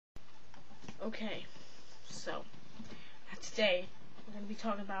Okay, so today we're going to be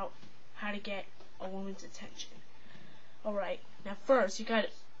talking about how to get a woman's attention. Alright, now first you got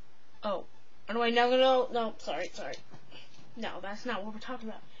oh wait, no, sorry. No, that's not what we're talking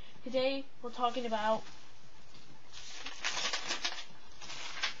about. Today we're talking about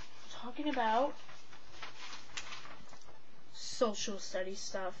social studies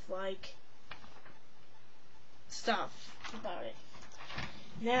stuff about it.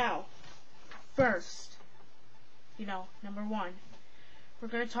 Now, first, number one, we're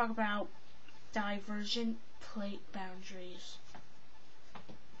going to talk about divergent plate boundaries.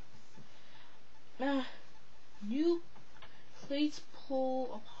 New plates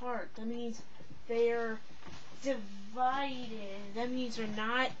pull apart. That means they're divided. That means they're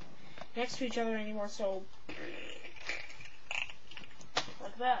not next to each other anymore, so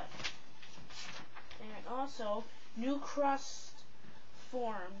like that. And also, new crust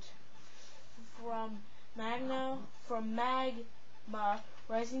formed from magma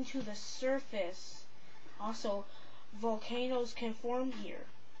rising to the surface. Also, volcanoes can form here,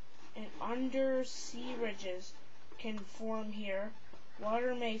 and undersea ridges can form here.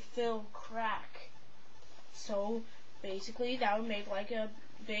 Water may fill crack. So basically, that would make like a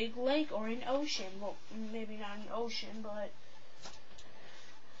big lake or an ocean. Well, maybe not an ocean, but.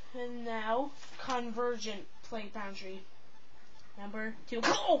 And now, convergent plate boundary. Number 2.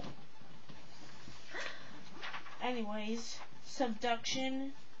 Oh! Anyways,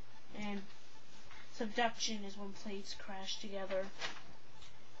 subduction is when plates crash together.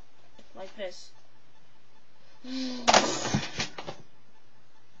 Like this.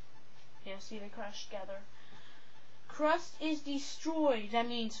 Yeah, see, they crash together. Crust is destroyed. That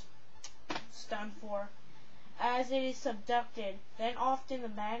means it's done for. As it is subducted, then often the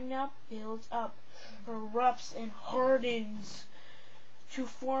magma builds up, erupts, and hardens to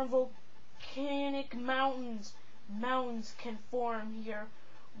form volcanic mountains. Mountains can form here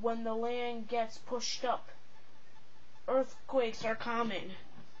when the land gets pushed up. Earthquakes are common.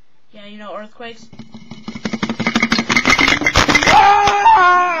 Yeah, you know earthquakes?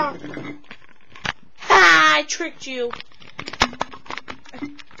 Ah! I tricked you.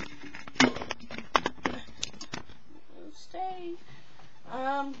 Stay.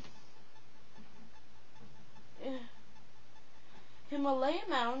 Himalaya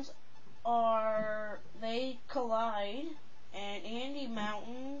mountains they collide, and Andes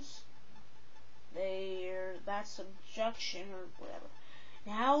mountains, that's subduction or whatever.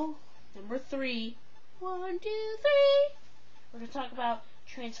 Now, number 3. 1, 2, 3. We're going to talk about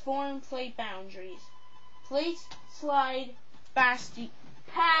transform plate boundaries. Plates slide past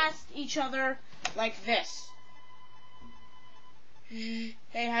each other like this. Hey,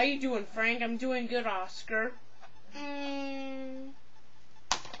 how you doing, Frank? I'm doing good, Oscar.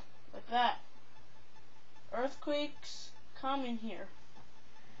 Like that. Earthquakes come in here.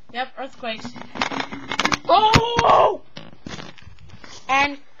 Yep, earthquakes. Oh!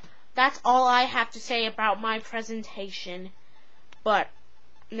 And that's all I have to say about my presentation. But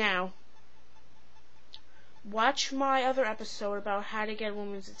now, watch my other episode about how to get a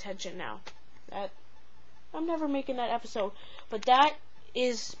woman's attention now. I'm never making that episode. But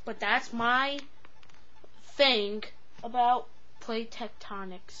that's my thing about plate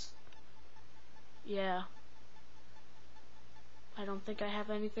tectonics. Yeah. I don't think I have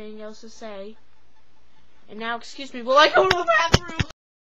anything else to say. And now, excuse me, will I go to the bathroom?